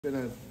Been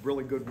a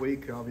really good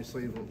week.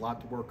 Obviously, a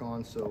lot to work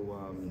on.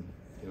 So,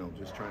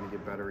 just trying to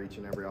get better each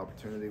and every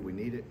opportunity. We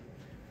need it.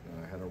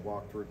 Had our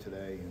walkthrough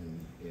today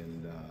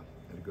and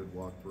had a good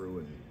walkthrough,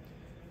 and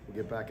we'll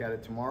get back at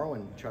it tomorrow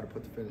and try to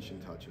put the finishing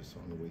touches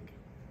on the week.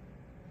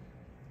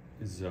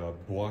 Is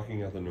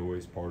blocking out the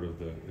noise part of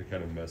the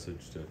kind of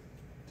message to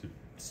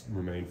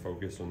remain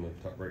focused on the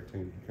top ranked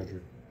team in the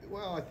country?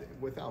 Well,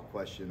 without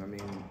question. I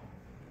mean,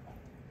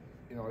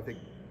 I think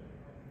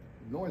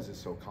noise is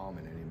so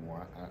common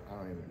anymore. I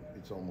don't even.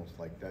 It's almost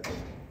like that.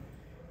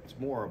 It's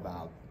more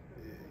about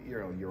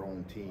your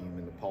own team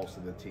and the pulse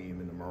of the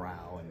team and the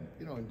morale,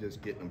 and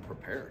just getting them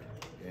prepared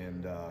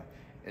and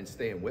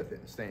staying with it,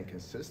 and staying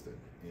consistent.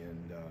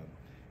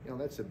 And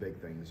that's the big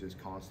thing, is just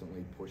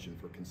constantly pushing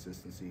for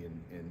consistency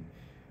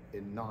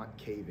and not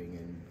caving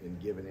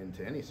and giving in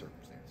to any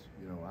circumstance.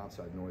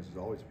 Outside noise is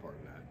always a part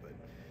of that, but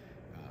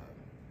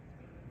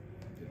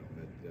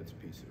that's a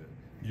piece of it.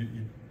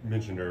 You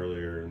mentioned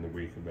earlier in the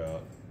week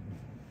about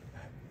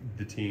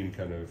the team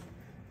kind of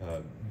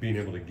being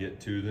able to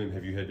get to them.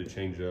 Have you had to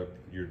change up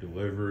your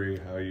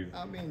delivery?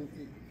 I mean,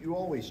 you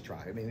always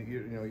try. I mean,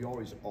 you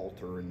always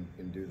alter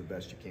and do the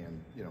best you can,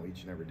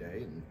 each and every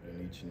day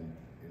and each and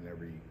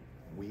every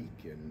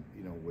week. And,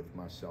 with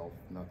myself,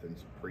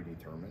 nothing's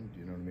predetermined.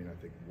 You know what I mean?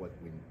 I think what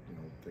we,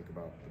 think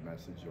about the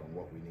message on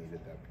what we need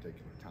at that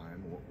particular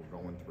time, what we're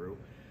going through.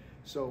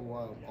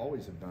 So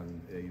always have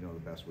done,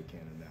 the best we can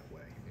in that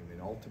way. I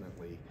mean,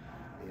 ultimately,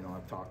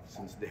 I've talked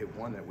since day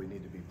one that we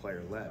need to be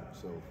player-led.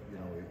 So,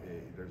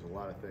 there's a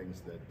lot of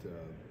things that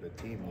the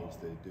team needs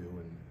to do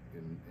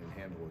and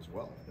handle as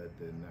well.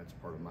 Then that's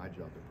part of my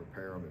job, to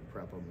prepare them and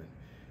prep them and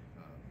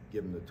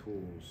give them the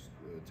tools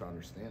to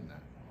understand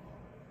that.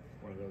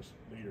 One of those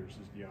leaders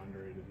is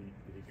DeAndre. Did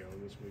he go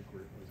this week,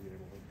 or was he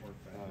able to work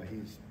back?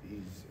 He's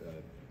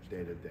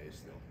day-to-day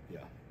still,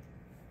 yeah.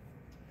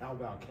 How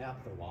about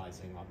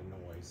capitalizing on the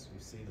noise? You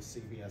see the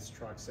CBS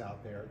trucks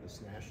out there, this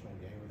national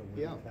game of the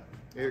week.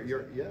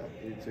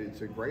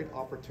 It's a great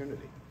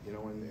opportunity,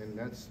 and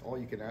that's all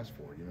you can ask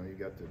for. You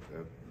got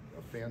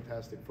a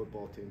fantastic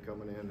football team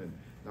coming in, and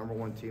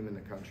 #1 team in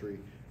the country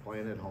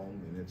playing at home,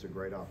 and it's a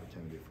great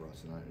opportunity for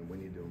us, and we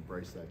need to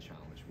embrace that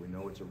challenge. We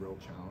know it's a real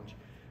challenge,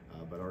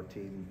 but our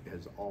team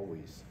has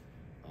always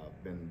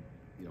been,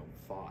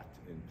 fought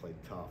and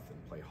played tough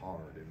and play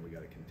hard, and we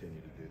got to continue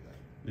to do that.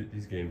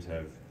 These games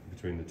have,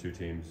 between the two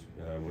teams,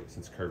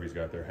 since Kirby's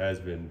got there, has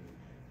been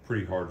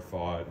pretty hard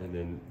fought, and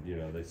then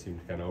they seem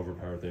to kind of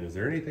overpower then. Is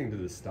there anything to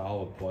the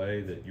style of play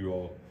that you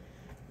all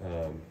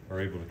are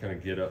able to kind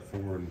of get up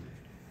for and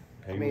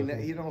hang with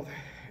them?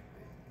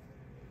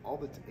 All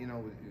the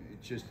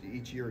it's just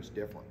each year is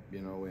different,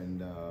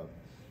 and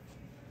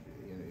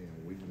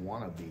we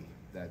want to be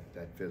that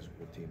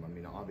physical team. I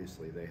mean,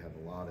 obviously they have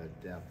a lot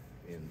of depth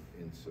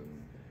in some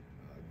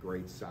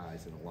great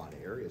size in a lot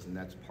of areas, and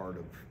that's part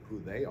of who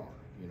they are.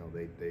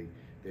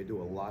 They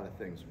do a lot of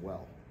things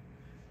well,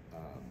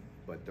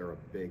 but they're a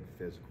big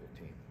physical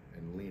team,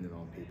 and leaning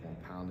on people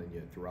and pounding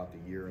you throughout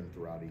the year and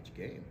throughout each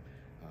game.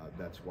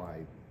 That's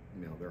why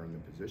they're in the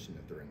position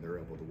that they're in. They're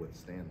able to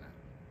withstand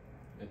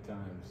that. At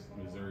times,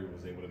 Missouri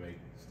was able to make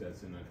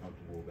Stetson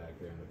uncomfortable back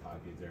there in the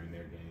pocket during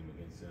their game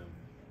against them.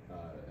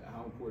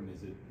 How important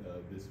is it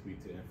this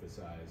week to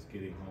emphasize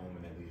getting home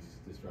and at least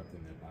disrupting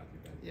that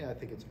pocket back there? Yeah, I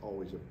think it's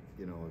always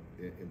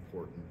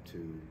important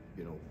to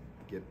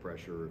get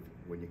pressure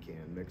when you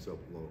can, mix up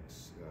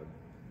looks.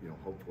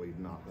 Hopefully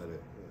not let a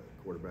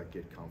quarterback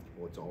get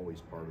comfortable. It's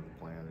always part of the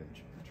plan and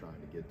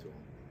trying to get to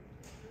them.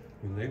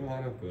 When they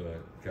line up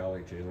a guy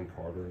like Jalen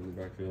Carter in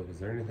the backfield, is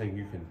there anything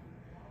you can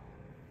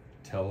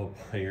tell a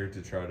player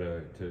to try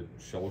to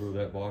shoulder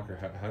that block, or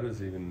how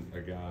does even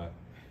a guy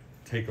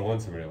take on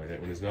somebody like that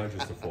when it's not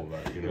just a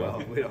fullback?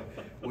 Well,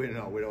 we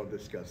don't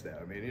discuss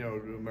that. I mean, no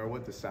matter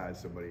what the size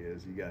somebody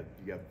is, you got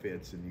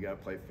fits, and you got to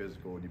play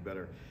physical, and you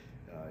better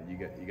you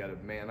got to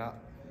man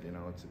up.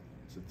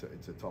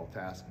 It's a tall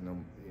task, no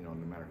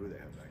matter who they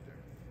have back there.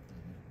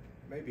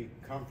 Maybe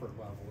comfort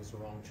level is the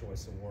wrong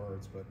choice of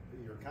words, but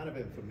you're kind of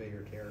in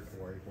familiar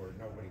territory where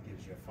nobody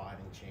gives you a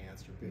fighting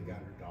chance. You're big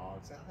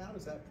underdogs. How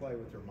does that play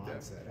with your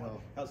mindset?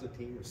 How's the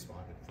team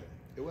responded to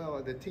that?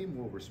 Well, the team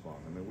will respond.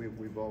 I mean,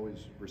 we've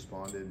always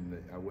responded,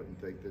 and I wouldn't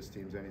think this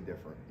team's any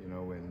different. And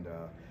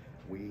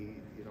we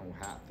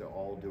have to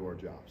all do our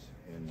jobs,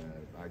 and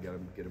I got to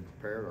get them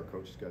prepared. Our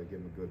coaches got to give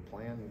them a good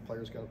plan, and the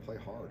players got to play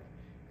hard,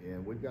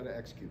 and we've got to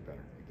execute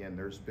better. Again,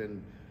 there's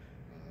been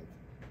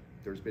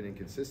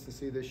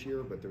inconsistency this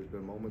year, but there's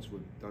been moments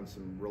we've done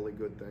some really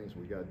good things.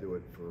 We got to do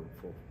it for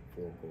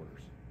 4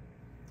 quarters.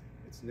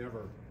 It's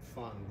never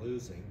fun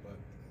losing, but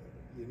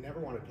you never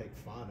want to take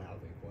fun out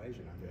of the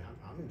equation. I mean,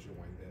 I'm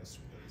enjoying this.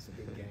 It's a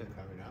big game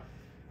coming up.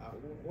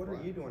 What are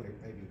you doing to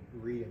maybe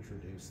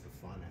reintroduce the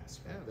fun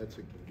aspect?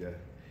 Yeah,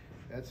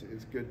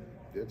 it's good.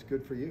 It's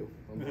good for you.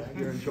 I'm glad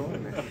you're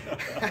enjoying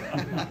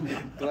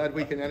it. Glad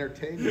we can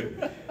entertain you.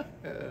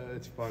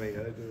 It's funny.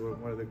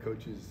 One of the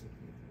coaches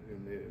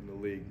in the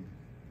league.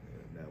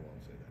 No, I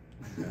won't say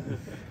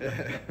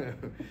that.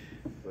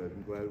 But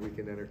I'm glad we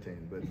can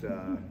entertain. But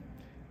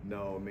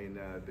No, I mean,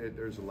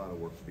 there's a lot of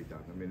work to be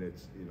done. I mean,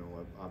 it's, you know,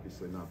 I'm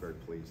obviously not very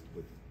pleased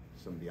with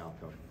some of the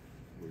outcome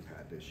we've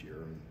had this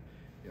year, and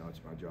you know, it's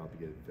my job to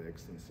get it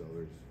fixed, and so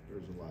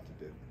there's a lot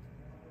to do.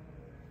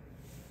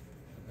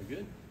 Very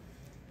good.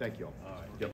 Thank you all. All right. Yep.